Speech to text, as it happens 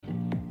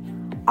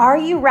Are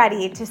you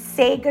ready to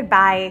say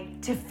goodbye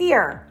to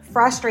fear,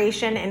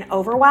 frustration, and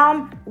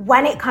overwhelm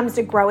when it comes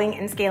to growing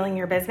and scaling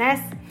your business?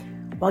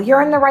 Well,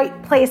 you're in the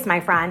right place, my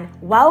friend.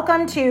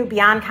 Welcome to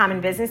Beyond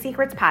Common Business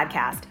Secrets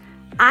podcast.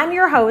 I'm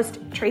your host,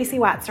 Tracy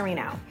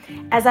Watt-Serino.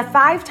 As a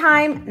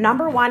 5-time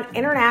 #1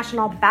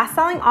 international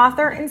best-selling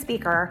author and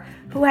speaker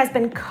who has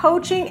been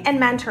coaching and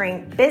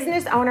mentoring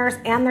business owners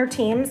and their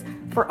teams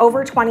for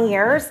over 20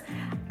 years,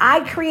 I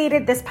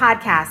created this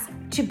podcast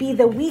to be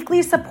the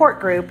weekly support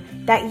group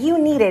that you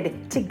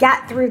needed to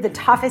get through the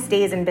toughest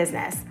days in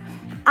business.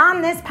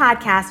 On this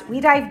podcast, we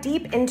dive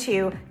deep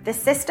into the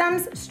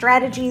systems,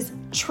 strategies,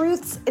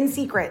 truths, and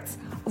secrets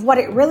of what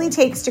it really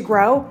takes to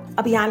grow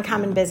a Beyond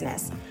Common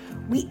business.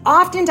 We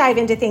often dive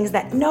into things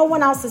that no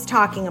one else is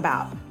talking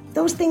about,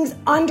 those things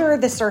under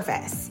the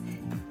surface,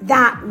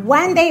 that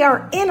when they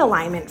are in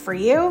alignment for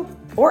you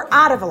or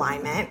out of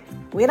alignment,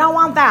 we don't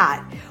want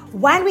that.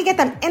 When we get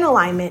them in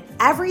alignment,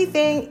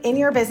 everything in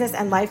your business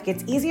and life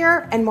gets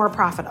easier and more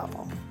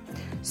profitable.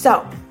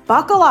 So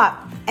buckle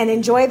up and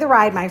enjoy the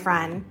ride, my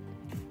friend,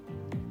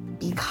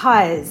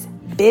 because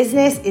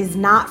business is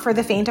not for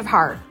the faint of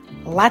heart.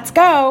 Let's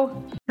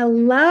go.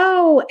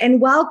 Hello, and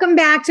welcome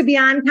back to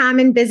Beyond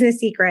Common Business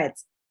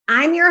Secrets.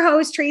 I'm your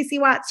host, Tracy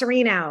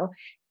Watt-Serino,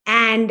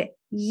 and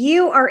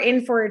you are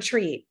in for a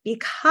treat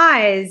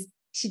because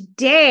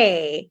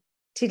today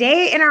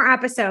in our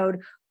episode,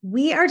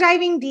 we are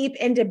diving deep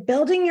into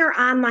building your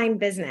online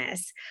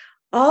business,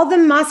 all the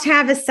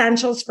must-have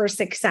essentials for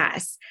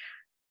success.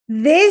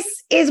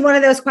 This is one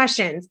of those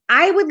questions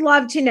I would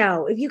love to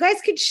know. If you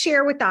guys could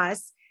share with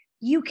us,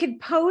 you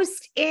could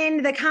post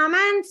in the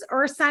comments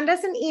or send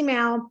us an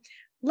email.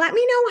 Let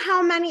me know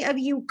how many of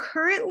you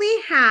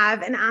currently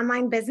have an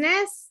online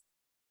business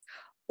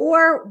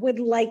or would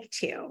like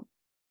to,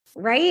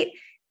 right?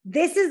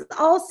 This is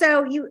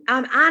also you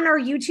on our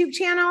YouTube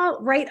channel,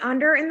 right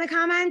under in the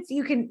comments.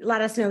 You can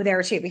let us know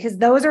there too, because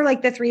those are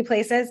like the 3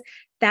 places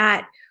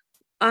that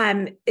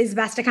is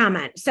best to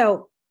comment.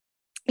 So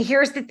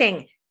here's the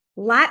thing.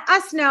 Let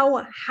us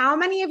know how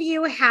many of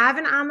you have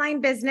an online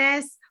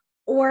business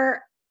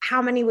or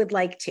how many would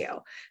like to,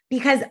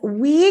 because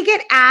we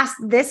get asked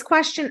this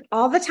question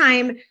all the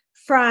time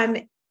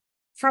from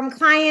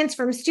clients,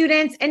 from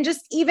students, and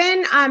just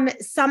even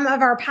some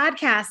of our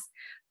podcast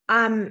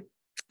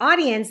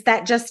audience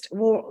that just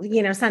will,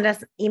 send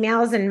us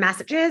emails and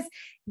messages.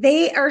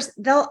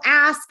 They'll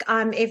ask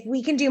if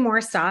we can do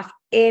more stuff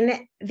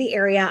in the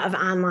area of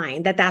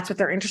online, that's what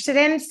they're interested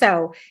in.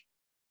 So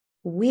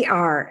we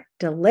are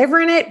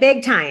delivering it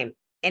big time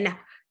in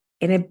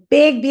a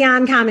big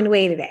Beyond Common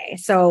way today.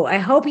 So I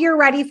hope you're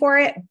ready for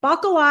it.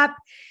 Buckle up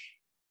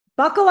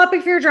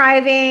if you're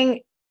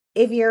driving.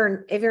 If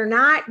you're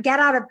not, get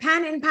out a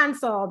pen and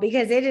pencil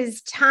because it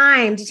is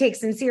time to take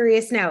some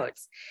serious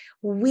notes.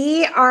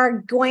 We are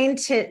going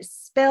to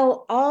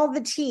spill all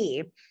the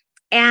tea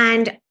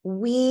and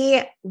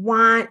we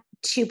want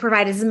to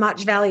provide as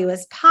much value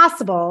as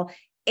possible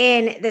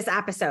in this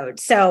episode.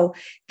 So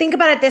think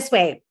about it this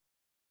way.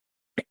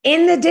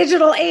 In the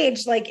digital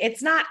age,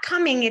 it's not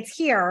coming, it's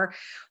here.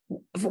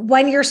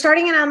 When you're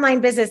starting an online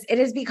business, it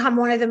has become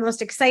one of the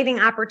most exciting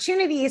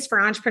opportunities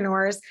for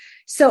entrepreneurs.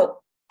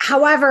 So,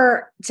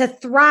 however, to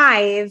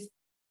thrive,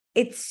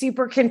 it's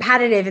super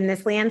competitive in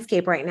this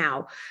landscape right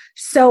now.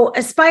 So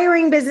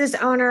aspiring business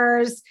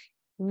owners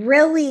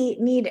really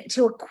need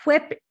to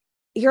equip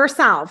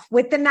yourself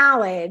with the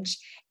knowledge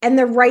and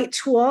the right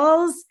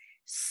tools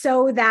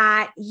so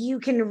that you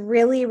can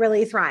really,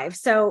 really thrive.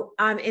 So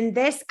in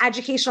this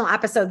educational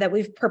episode that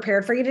we've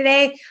prepared for you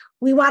today,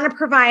 we want to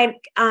provide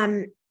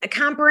a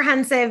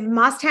comprehensive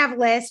must-have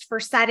list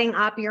for setting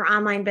up your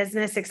online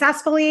business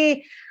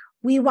successfully.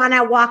 We want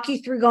to walk you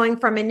through going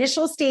from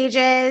initial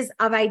stages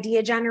of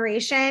idea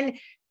generation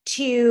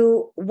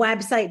to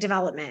website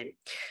development.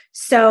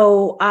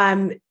 So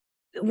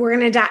we're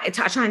going to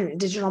touch on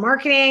digital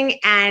marketing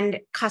and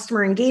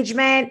customer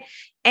engagement,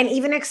 and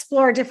even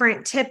explore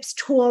different tips,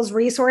 tools,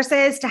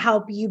 resources to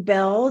help you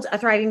build a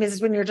thriving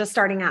business when you're just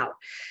starting out.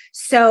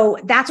 So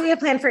that's what we have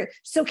planned for you.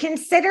 So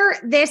consider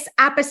this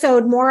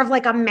episode more of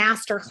like a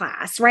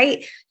masterclass,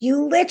 right?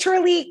 You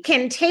literally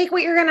can take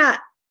what you're going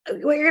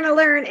to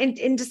learn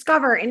and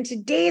discover in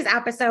today's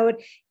episode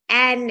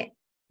and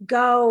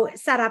go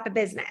set up a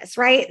business,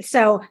 right?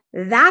 So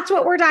that's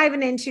what we're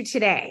diving into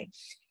today.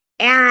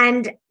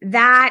 And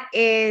that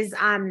is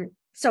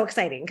so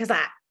exciting because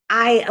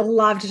I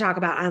love to talk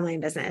about online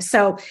business.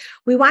 So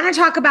we want to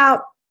talk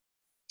about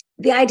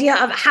the idea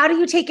of how do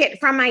you take it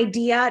from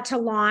idea to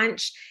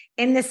launch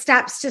and the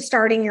steps to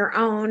starting your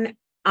own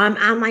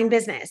online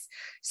business.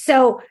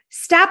 So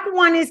step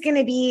 1 is going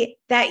to be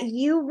that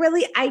you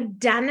really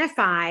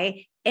identify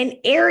an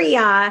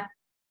area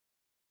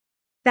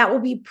that will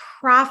be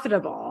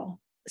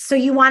profitable. So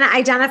you want to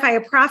identify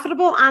a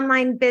profitable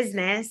online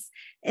business.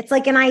 It's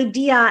like an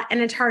idea and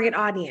a target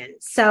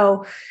audience.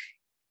 So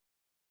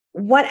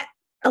what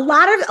a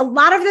lot of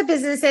the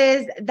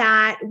businesses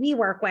that we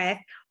work with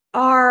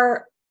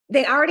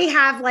they already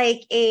have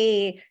like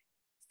a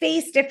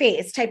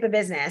face-to-face type of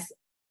business.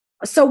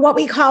 So what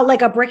we call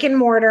like a brick and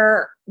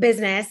mortar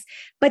business,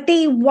 but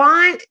they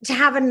want to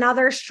have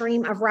another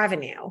stream of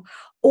revenue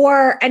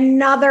or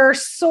another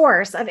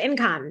source of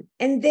income.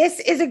 And this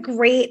is a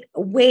great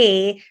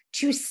way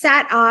to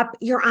set up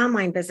your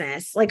online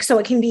business, like, so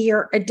it can be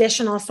your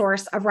additional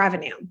source of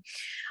revenue.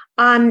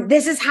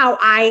 This is how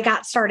I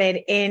got started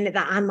in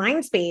the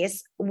online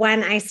space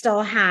when I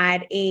still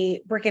had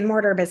a brick and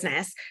mortar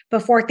business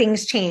before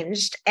things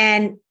changed.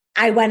 And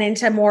I went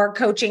into more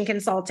coaching,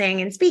 consulting,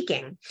 and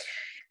speaking,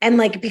 and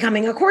like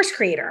becoming a course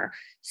creator.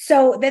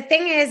 So the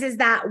thing is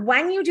that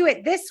when you do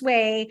it this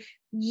way,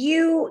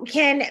 you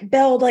can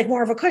build like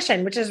more of a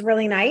cushion, which is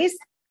really nice.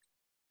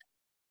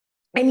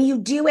 And you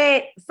do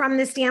it from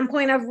the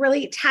standpoint of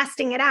really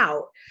testing it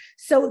out.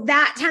 So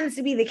that tends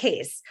to be the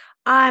case.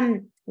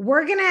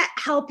 We're going to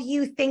help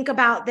you think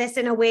about this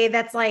in a way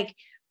that's like,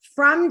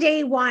 from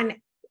day one,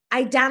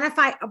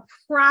 identify a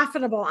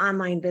profitable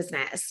online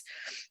business.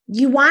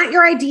 You want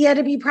your idea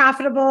to be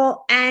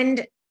profitable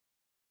and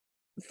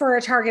for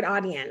a target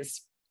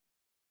audience.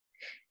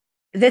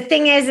 The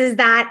thing is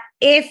that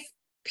if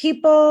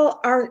people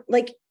are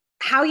like,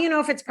 how you know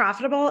if it's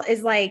profitable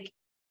is like,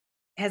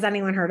 has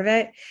anyone heard of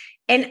it?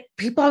 And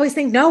people always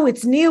think, no,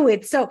 it's new.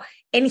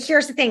 And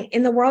here's the thing,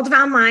 in the world of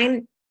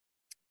online,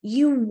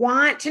 you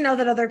want to know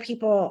that other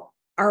people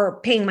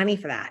are paying money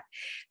for that,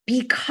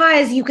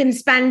 because you can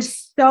spend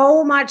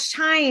so much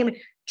time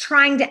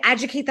trying to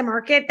educate the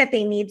market that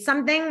they need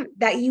something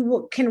that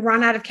you can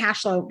run out of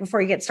cash flow before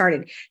you get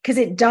started, because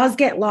it does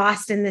get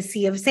lost in the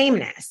sea of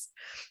sameness.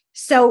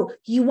 So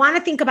you want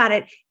to think about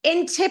it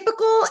in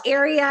typical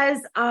areas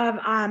of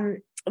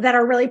that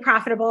are really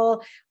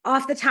profitable.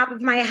 Off the top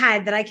of my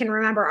head that I can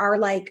remember are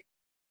like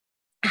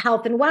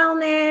health and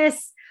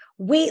wellness,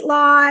 weight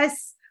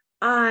loss,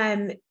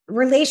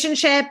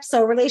 relationships.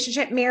 So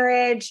relationship,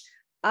 marriage,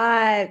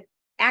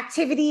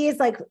 activities is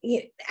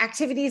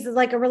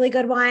like a really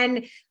good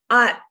one.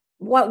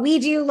 What we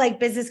do, like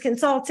business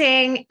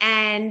consulting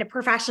and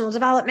professional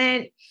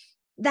development.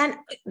 Then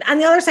on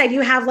the other side,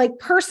 you have like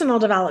personal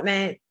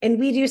development, and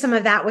we do some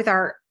of that with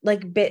our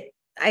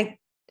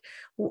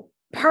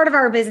part of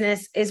our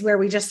business is where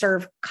we just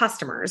serve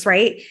customers,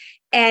 right?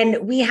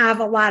 And we have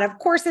a lot of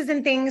courses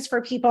and things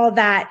for people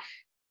that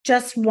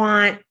just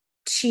want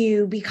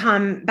to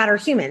become better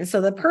humans.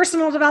 So the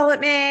personal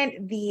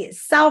development, the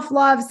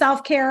self-love,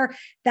 self-care,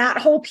 that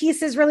whole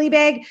piece is really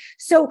big.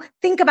 So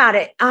think about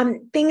it.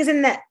 Things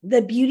in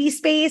the beauty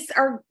space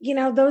are,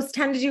 those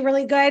tend to do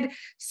really good.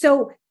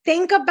 So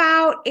think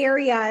about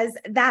areas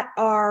that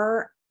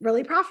are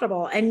really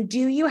profitable. And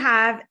do you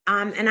have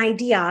an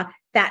idea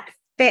that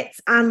fits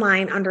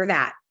online under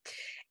that?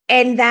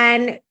 And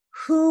then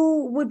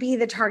who would be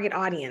the target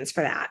audience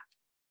for that?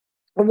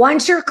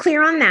 Once you're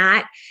clear on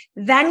that,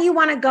 then you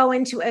want to go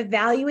into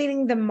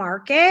evaluating the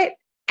market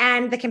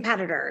and the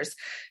competitors.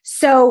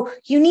 So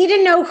you need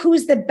to know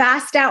who's the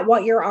best at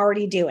what you're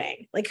already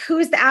doing, like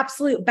who's the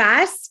absolute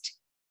best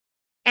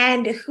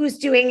and who's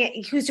doing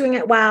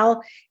it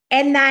well.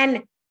 And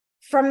then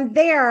from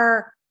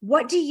there,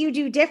 what do you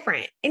do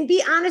different? And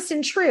be honest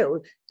and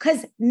true,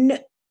 because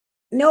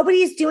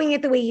nobody's doing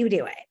it the way you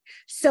do it.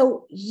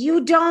 So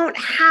you don't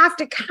have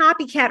to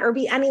copycat or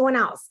be anyone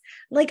else.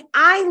 Like,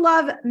 I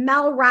love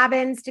Mel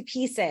Robbins to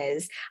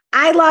pieces.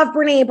 I love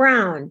Brene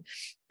Brown.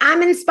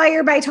 I'm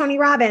inspired by Tony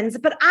Robbins,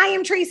 but I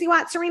am Tracy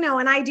Watt-Serino,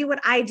 and I do what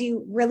I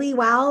do really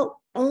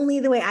well, only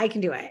the way I can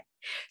do it.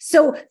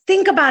 So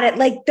think about it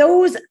like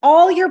those,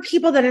 all your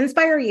people that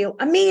inspire you,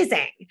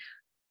 amazing.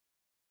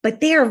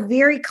 But they are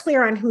very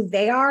clear on who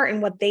they are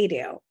and what they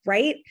do,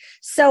 right?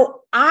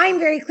 So I'm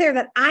very clear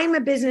that I'm a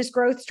business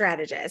growth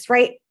strategist,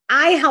 right?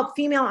 I help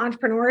female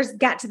entrepreneurs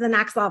get to the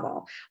next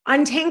level,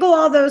 untangle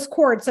all those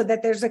cords so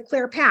that there's a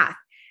clear path.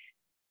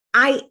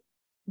 I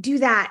do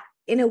that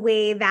in a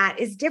way that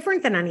is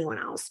different than anyone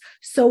else.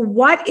 So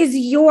what is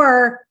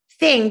your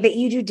thing that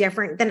you do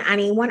different than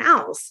anyone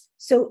else?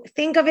 So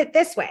think of it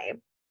this way.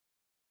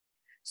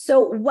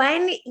 So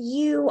when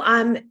you,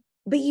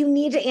 but you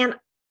need to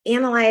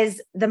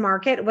analyze the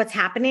market, what's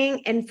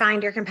happening, and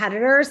find your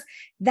competitors.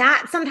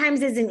 That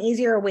sometimes is an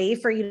easier way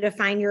for you to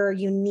find your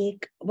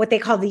unique, what they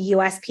call the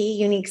USP,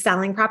 unique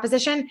selling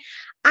proposition.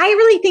 I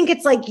really think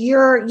it's like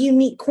your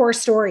unique core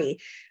story.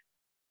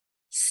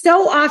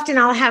 So often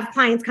I'll have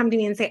clients come to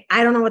me and say,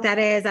 I don't know what that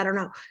is. I don't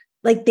know.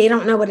 Like, they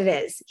don't know what it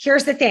is.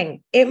 Here's the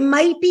thing. It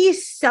might be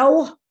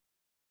so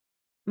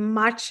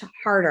much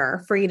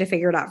harder for you to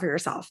figure it out for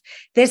yourself.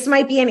 This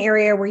might be an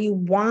area where you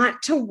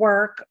want to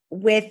work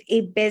with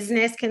a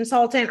business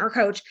consultant or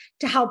coach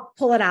to help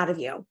pull it out of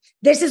you.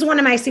 This is one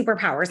of my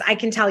superpowers. I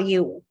can tell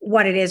you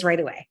what it is right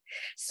away.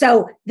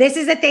 So this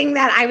is a thing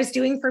that I was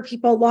doing for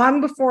people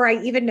long before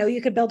I even know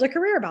you could build a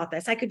career about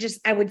this.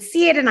 I would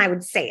see it and I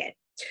would say it.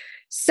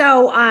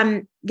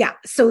 So,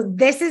 so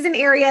this is an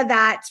area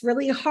that's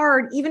really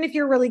hard, even if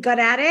you're really good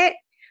at it.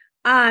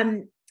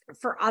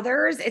 For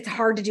others, it's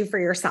hard to do for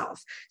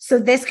yourself. So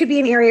this could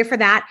be an area for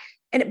that.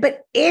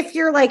 But if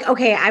you're like,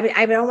 okay,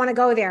 I don't want to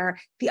go there.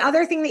 The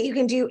other thing that you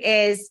can do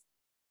is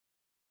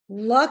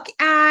look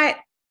at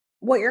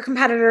what your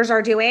competitors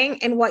are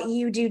doing and what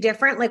you do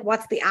different, like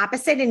what's the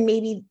opposite, and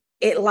maybe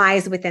it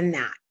lies within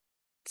that.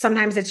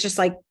 Sometimes it's just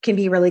like can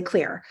be really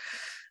clear.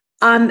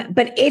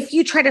 But if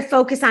you try to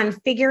focus on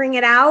figuring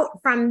it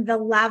out from the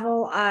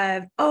level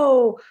of,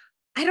 oh,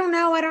 I don't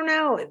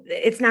know,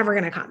 it's never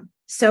going to come.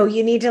 So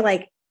you need to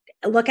like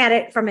look at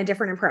it from a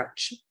different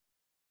approach.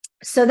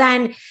 So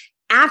then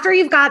after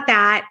you've got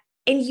that,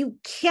 and you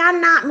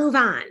cannot move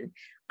on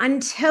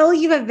until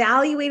you've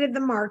evaluated the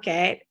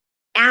market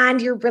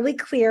and you're really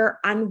clear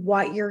on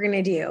what you're going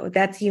to do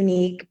that's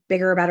unique,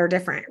 bigger, better,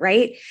 different,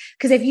 right?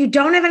 Because if you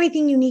don't have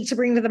anything unique to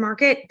bring to the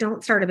market,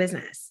 don't start a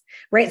business,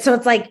 right? So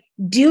it's like,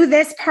 do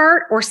this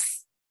part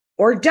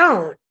or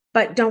don't,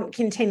 but don't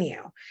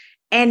continue.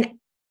 And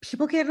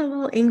people get a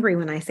little angry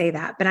when I say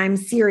that, but I'm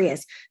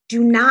serious.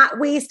 Do not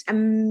waste a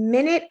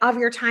minute of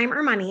your time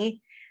or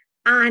money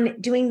on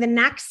doing the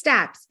next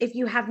steps if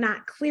you have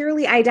not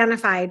clearly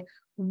identified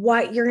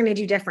what you're going to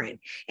do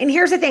different. And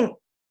here's the thing,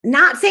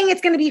 not saying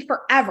it's going to be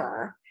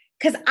forever,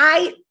 because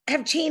I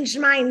have changed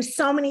mine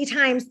so many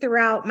times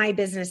throughout my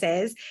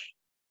businesses.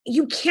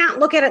 You can't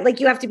look at it like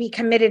you have to be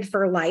committed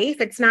for life.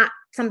 It's not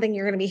something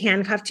you're going to be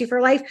handcuffed to for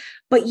life,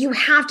 but you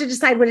have to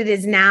decide what it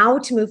is now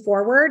to move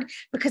forward,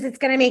 because it's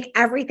going to make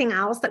everything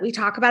else that we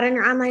talk about in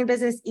your online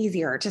business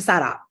easier to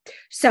set up.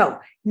 So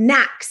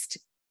next,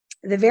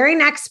 the very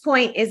next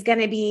point is going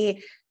to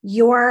be,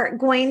 you're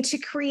going to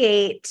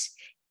create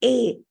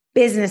a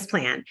business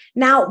plan.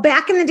 Now,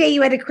 back in the day,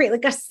 you had to create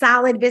like a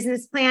solid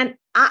business plan.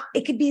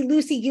 It could be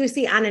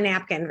loosey-goosey on a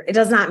napkin. It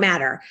does not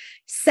matter.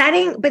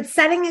 Setting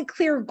a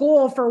clear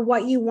goal for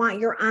what you want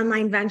your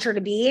online venture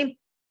to be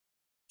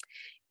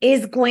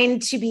is going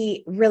to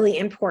be really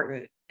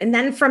important. And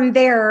then from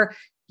there,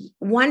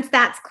 once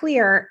that's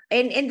clear,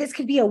 and this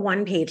could be a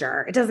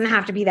one-pager. It doesn't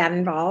have to be that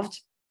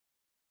involved.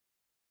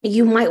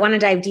 You might want to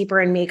dive deeper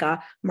and make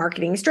a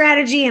marketing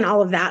strategy and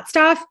all of that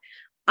stuff.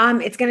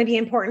 It's going to be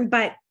important,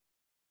 but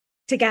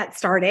to get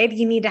started,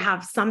 you need to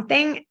have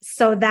something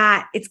so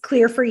that it's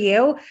clear for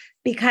you,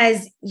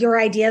 because your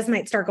ideas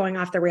might start going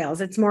off the rails.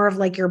 It's more of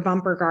like your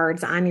bumper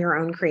guards on your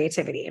own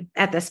creativity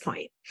at this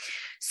point.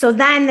 So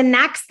then the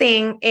next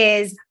thing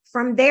is,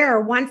 from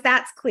there, once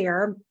that's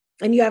clear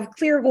and you have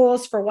clear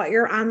goals for what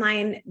your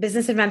online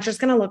business adventure is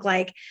going to look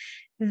like,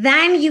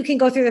 then you can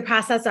go through the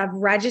process of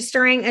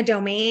registering a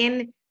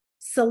domain,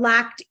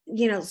 select,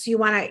 so you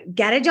want to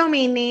get a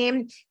domain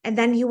name, and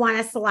then you want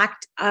to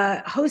select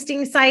a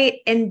hosting site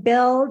and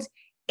build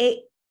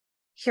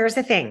here's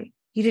the thing.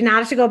 You do not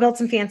have to go build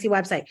some fancy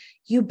website.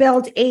 You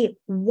build a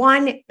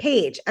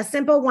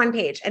simple one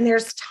page. And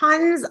there's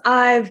tons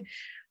of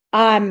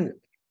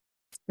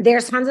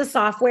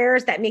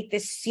softwares that make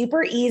this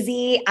super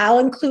easy. I'll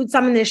include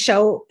some in the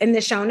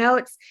show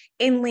notes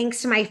in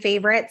links to my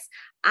favorites.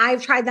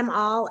 I've tried them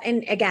all.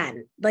 And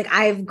again, like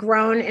I've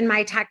grown in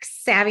my tech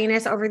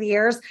savviness over the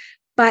years,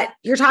 but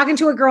you're talking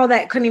to a girl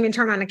that couldn't even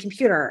turn on a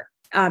computer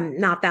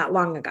not that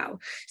long ago.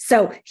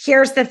 So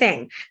here's the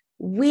thing.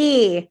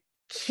 We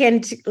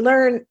can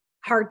learn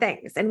hard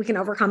things and we can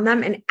overcome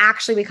them and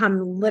actually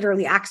become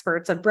literally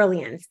experts of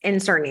brilliance in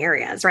certain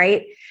areas,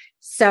 right?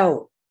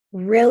 So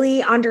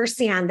really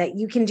understand that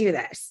you can do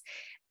this.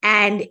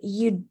 And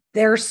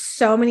there's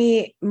so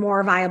many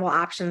more viable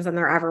options than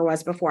there ever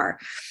was before.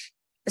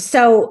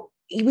 So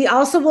we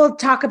also will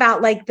talk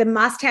about like the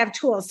must-have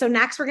tools. So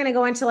next we're going to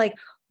go into like,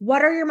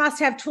 what are your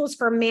must-have tools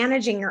for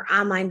managing your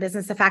online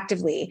business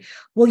effectively?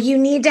 Well, you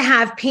need to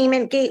have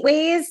payment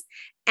gateways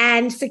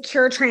and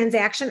secure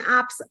transaction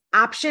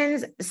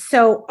options.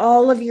 So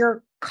all of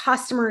your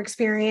customer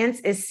experience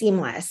is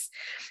seamless.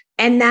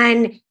 And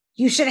then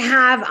you should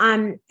have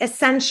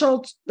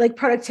essential like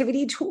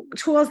productivity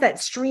tools that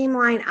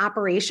streamline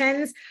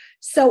operations.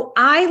 So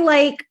I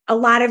like a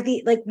lot of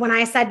like when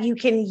I said you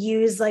can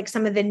use like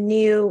some of the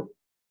new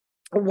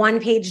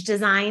one-page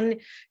design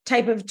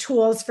type of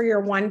tools for your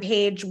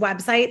one-page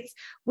websites,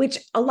 which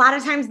a lot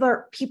of times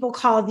people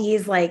call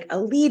these like a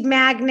lead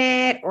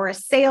magnet or a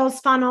sales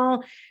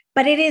funnel,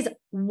 but it is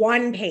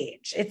one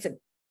page.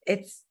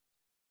 It's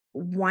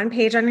one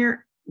page on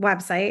your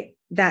website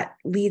that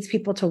leads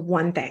people to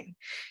one thing.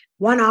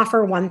 One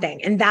offer, one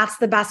thing. And that's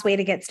the best way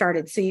to get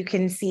started. So you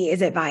can see,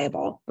 is it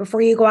viable?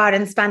 Before you go out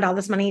and spend all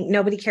this money,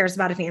 nobody cares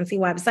about a fancy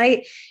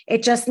website.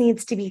 It just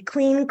needs to be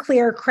clean,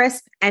 clear,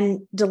 crisp,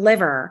 and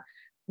deliver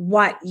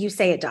what you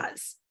say it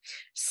does.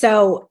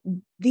 So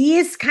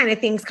these kind of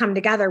things come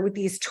together with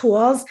these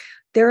tools.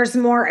 There's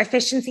more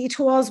efficiency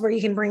tools where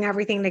you can bring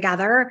everything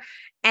together.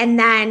 And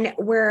then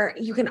where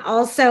you can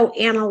also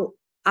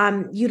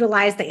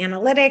utilize the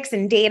analytics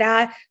and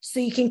data so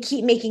you can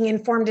keep making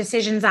informed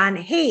decisions on,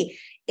 hey,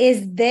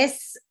 is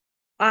this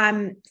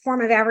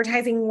form of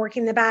advertising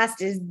working the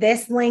best? Is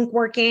this link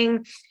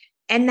working?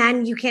 And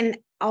then you can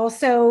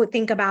also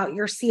think about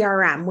your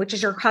CRM, which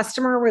is your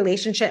customer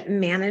relationship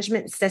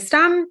management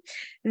system.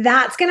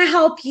 That's going to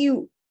help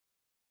you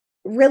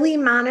really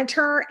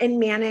monitor and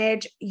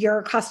manage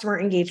your customer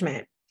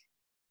engagement.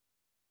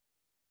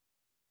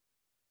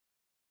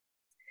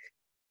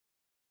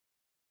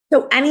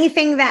 So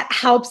anything that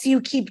helps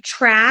you keep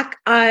track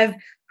of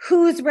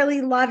who's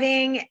really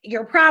loving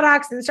your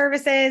products and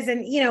services,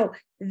 and,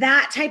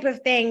 that type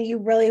of thing you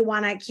really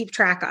want to keep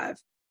track of.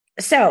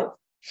 So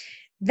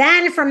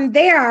then from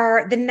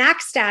there, the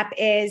next step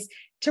is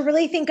to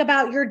really think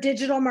about your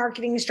digital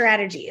marketing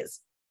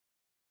strategies.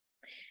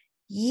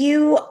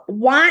 You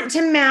want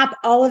to map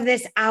all of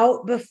this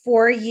out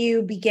before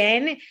you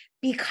begin,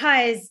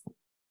 because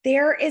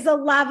there is a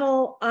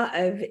level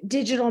of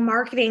digital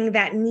marketing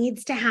that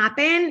needs to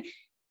happen,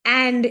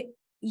 and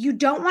you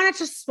don't want it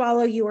to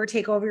swallow you or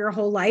take over your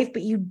whole life,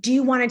 but you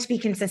do want it to be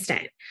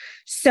consistent.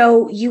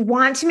 So you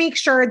want to make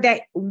sure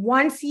that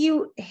once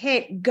you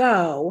hit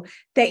go,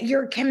 that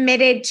you're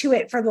committed to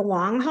it for the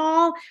long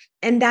haul,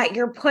 and that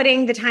you're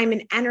putting the time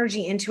and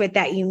energy into it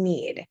that you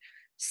need.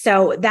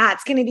 So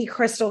that's going to be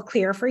crystal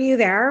clear for you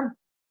there.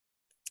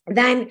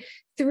 Then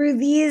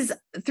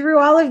through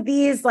all of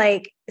these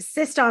like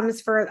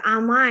systems for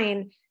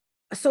online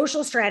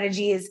social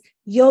strategies,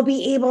 you'll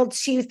be able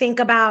to think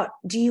about,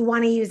 do you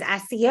want to use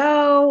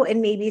SEO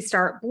and maybe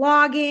start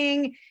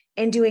blogging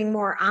and doing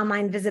more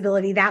online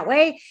visibility that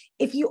way?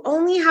 If you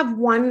only have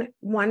one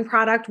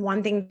product,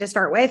 one thing to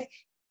start with,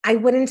 I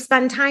wouldn't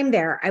spend time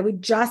there. I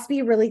would just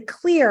be really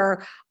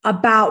clear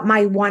about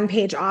my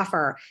one-page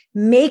offer.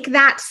 Make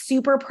that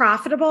super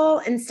profitable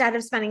instead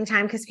of spending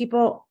time, because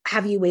people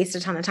have you waste a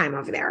ton of time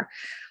over there.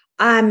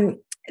 Then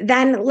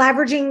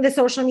leveraging the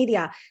social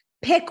media.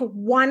 Pick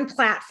one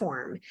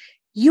platform.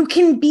 You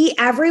can be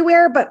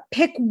everywhere, but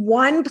pick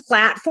one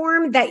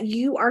platform that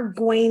you are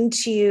going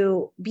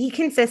to be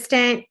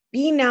consistent,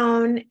 be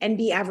known, and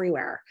be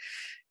everywhere.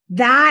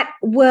 That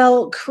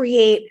will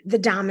create the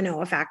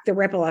domino effect, the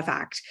ripple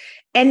effect.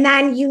 And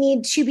then you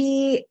need to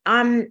be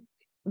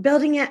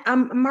building a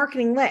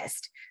marketing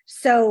list.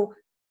 So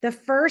the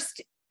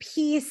first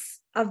piece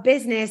of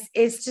business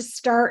is to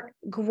start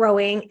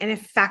growing an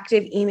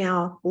effective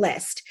email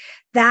list.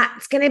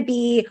 That's going to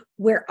be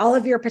where all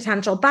of your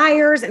potential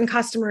buyers and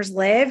customers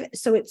live.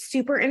 So it's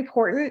super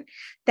important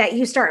that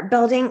you start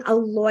building a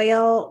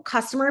loyal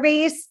customer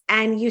base,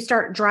 and you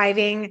start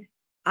driving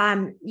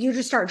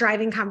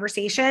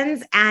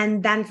conversations,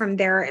 and then from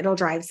there, it'll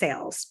drive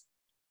sales.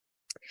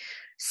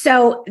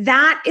 So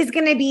that is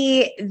going to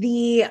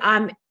be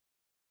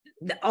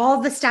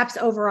all the steps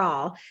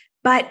overall.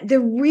 But the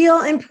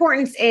real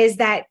importance is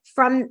that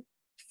from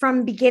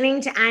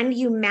beginning to end,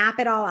 you map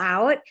it all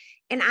out.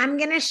 And I'm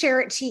going to share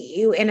it to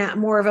you in a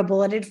more of a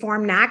bulleted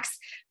form next.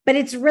 But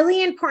it's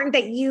really important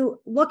that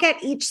you look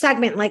at each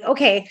segment like,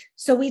 okay,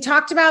 so we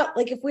talked about,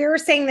 like, if we were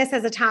saying this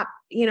as a top,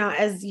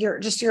 as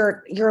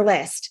your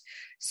list.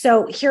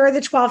 So here are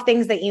the 12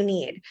 things that you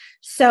need.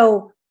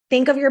 So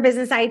think of your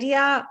business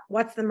idea.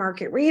 What's the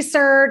market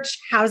research?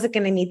 How's it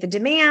going to meet the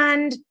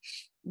demand?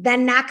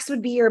 Then next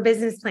would be your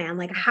business plan.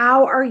 Like,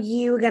 how are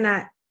you going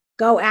to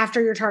go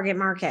after your target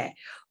market?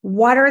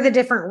 What are the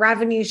different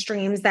revenue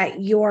streams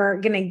that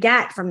you're going to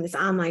get from this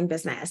online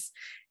business?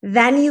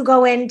 Then you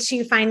go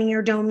into finding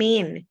your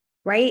domain,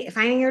 right?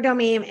 Finding your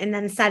domain and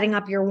then setting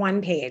up your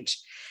one page.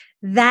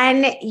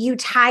 Then you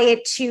tie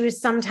it to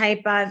some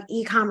type of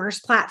e-commerce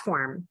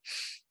platform.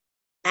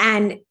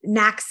 And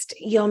next,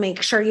 you'll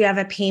make sure you have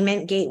a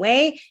payment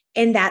gateway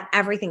and that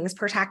everything's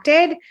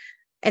protected.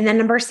 And then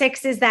number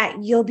 6 is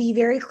that you'll be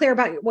very clear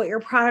about what your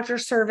product or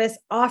service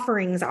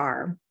offerings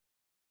are.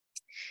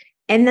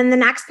 And then the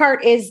next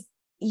part is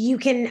you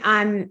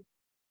can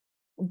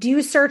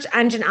do search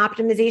engine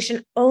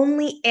optimization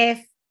only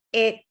if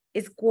it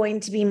is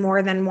going to be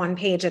more than one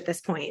page at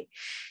this point.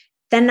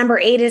 Then number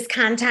 8 is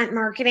content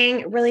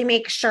marketing. Really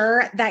make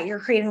sure that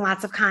you're creating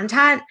lots of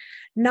content.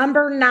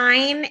 Number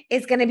 9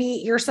 is going to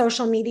be your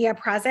social media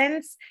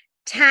presence.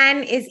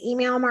 10 is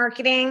email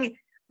marketing.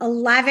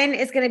 11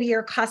 is going to be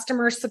your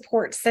customer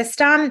support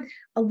system.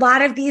 A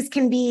lot of these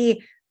can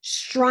be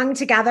strung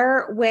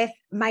together with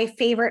my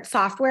favorite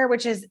software,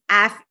 which is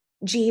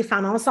FG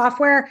Funnel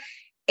software.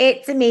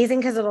 It's amazing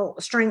because it'll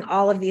string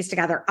all of these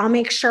together. I'll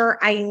make sure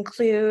I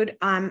include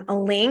a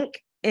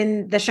link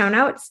in the show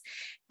notes.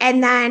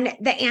 And then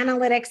the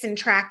analytics and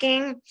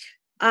tracking.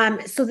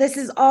 So this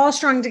is all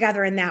strung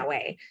together in that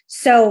way.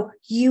 So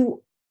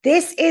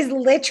this is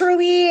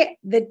literally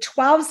the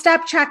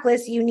 12-step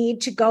checklist you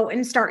need to go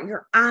and start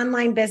your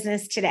online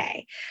business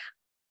today.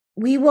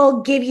 We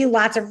will give you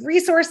lots of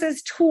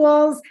resources,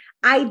 tools,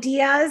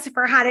 ideas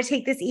for how to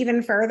take this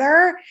even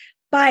further,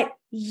 but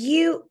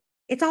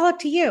it's all up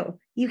to you.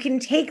 You can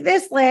take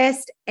this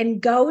list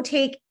and go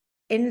take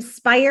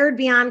inspired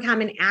beyond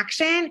common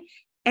action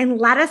and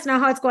let us know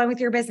how it's going with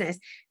your business.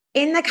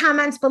 In the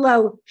comments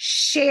below,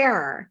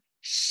 share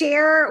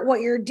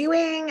what you're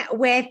doing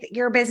with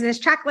your business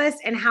checklist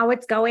and how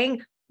it's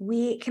going.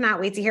 We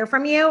cannot wait to hear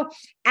from you.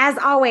 As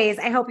always,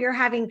 I hope you're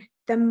having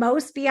the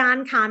most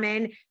beyond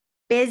common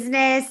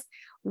business,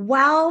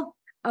 wealth,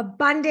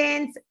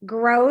 abundance,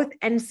 growth,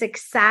 and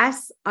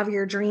success of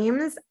your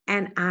dreams.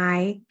 And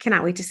I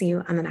cannot wait to see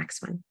you on the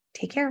next one.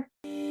 Take care.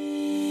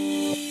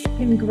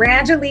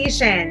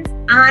 Congratulations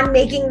on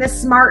making the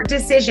smart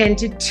decision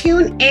to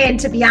tune in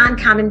to Beyond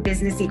Common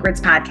Business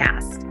Secrets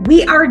podcast.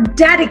 We are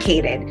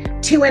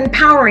dedicated to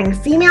empowering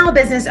female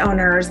business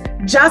owners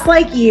just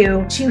like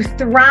you to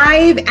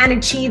thrive and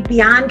achieve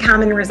beyond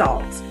common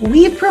results.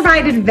 We've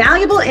provided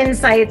valuable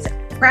insights,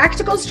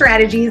 practical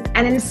strategies,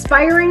 and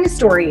inspiring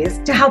stories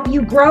to help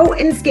you grow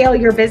and scale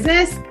your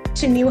business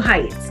to new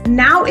heights.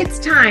 Now it's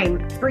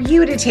time for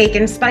you to take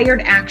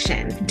inspired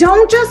action.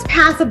 Don't just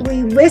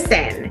passively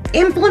listen.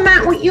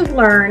 Implement what you've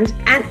learned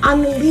and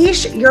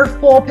unleash your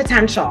full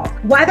potential.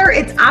 Whether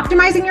it's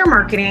optimizing your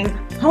marketing,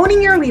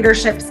 honing your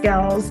leadership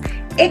skills,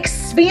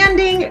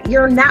 expanding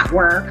your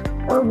network,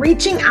 or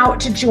reaching out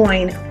to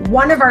join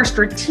one of our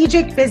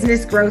strategic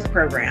business growth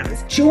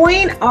programs.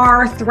 Join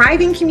our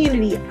thriving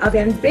community of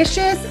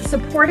ambitious,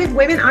 supportive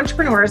women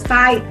entrepreneurs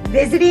by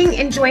visiting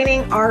and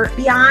joining our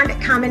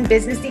Beyond Common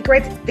Business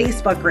Secrets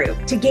Facebook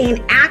group to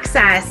gain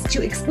access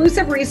to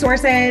exclusive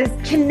resources,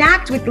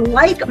 connect with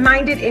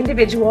like-minded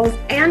individuals,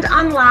 and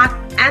unlock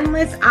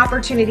endless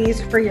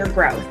opportunities for your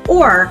growth.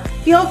 Or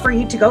feel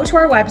free to go to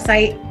our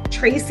website,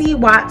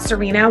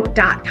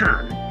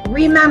 TracyWattSerino.com.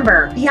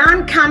 Remember,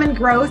 beyond common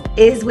growth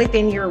is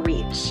within your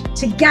reach.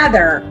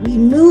 Together, we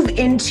move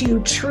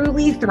into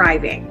truly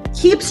thriving.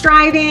 Keep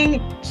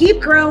striving, keep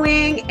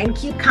growing, and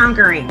keep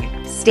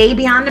conquering. Stay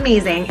beyond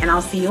amazing, and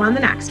I'll see you on the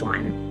next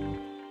one.